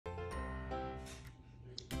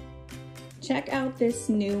check out this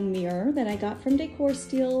new mirror that I got from Decor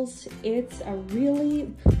Steels. It's a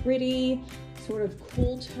really pretty sort of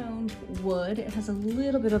cool toned wood. It has a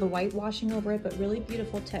little bit of the whitewashing over it, but really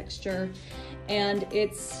beautiful texture. And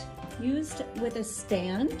it's used with a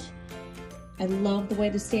stand. I love the way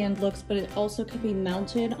the stand looks, but it also can be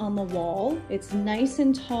mounted on the wall. It's nice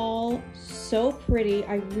and tall, so pretty.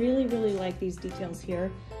 I really, really like these details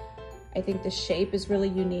here. I think the shape is really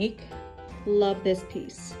unique. Love this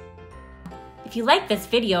piece. If you like this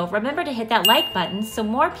video, remember to hit that like button so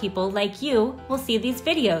more people like you will see these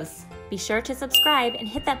videos. Be sure to subscribe and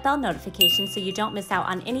hit that bell notification so you don't miss out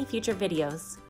on any future videos.